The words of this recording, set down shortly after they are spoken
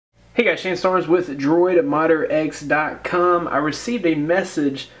Hey guys, Shane Starnes with DroidModderX.com. I received a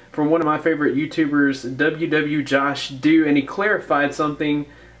message from one of my favorite YouTubers, WWJoshDo, and he clarified something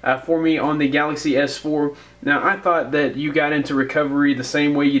for me on the Galaxy S4. Now, I thought that you got into recovery the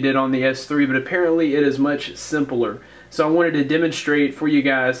same way you did on the S3, but apparently it is much simpler. So I wanted to demonstrate for you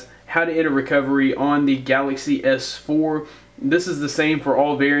guys how to enter recovery on the Galaxy S4. This is the same for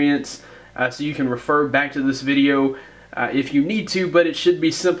all variants, so you can refer back to this video if you need to, but it should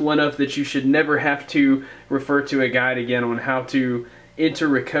be simple enough that you should never have to refer to a guide again on how to enter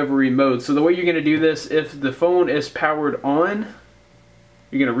recovery mode. So the way you're going to do this, if the phone is powered on,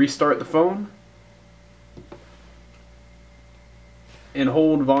 you're going to restart the phone and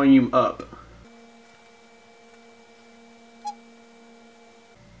hold volume up.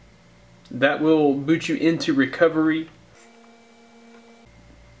 That will boot you into recovery.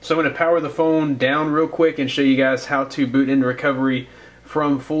 So I'm going to power the phone down real quick and show you guys how to boot into recovery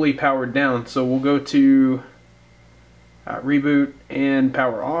from fully powered down. So we'll go to reboot and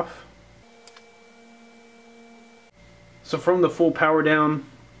power off. So from the full power down,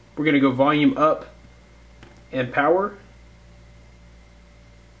 we're going to go volume up and power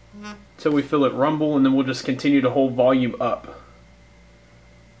until we feel it rumble, and then we'll just continue to hold volume up.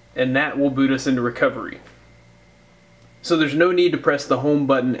 And that will boot us into recovery. So there's no need to press the home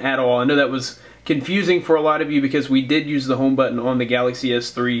button at all. I know that was confusing for a lot of you because we did use the home button on the Galaxy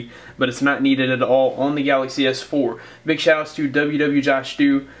S3, but it's not needed at all on the Galaxy S4. Big shout outs to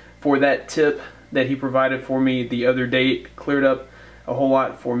WWJoshDo for that tip that he provided for me the other day. It cleared up a whole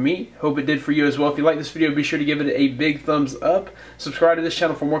lot for me. Hope it did for you as well. If you like this video, be sure to give it a big thumbs up. Subscribe to this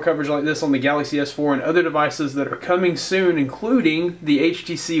channel for more coverage like this on the Galaxy S4 and other devices that are coming soon, including the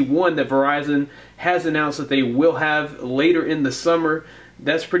HTC One that Verizon has announced that they will have later in the summer.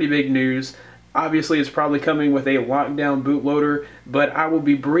 That's pretty big news. Obviously, it's probably coming with a lockdown bootloader, but I will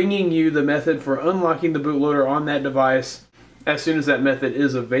be bringing you the method for unlocking the bootloader on that device as soon as that method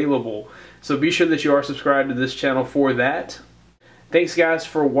is available. So be sure that you are subscribed to this channel for that. Thanks guys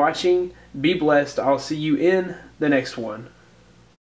for watching. Be blessed. I'll see you in the next one.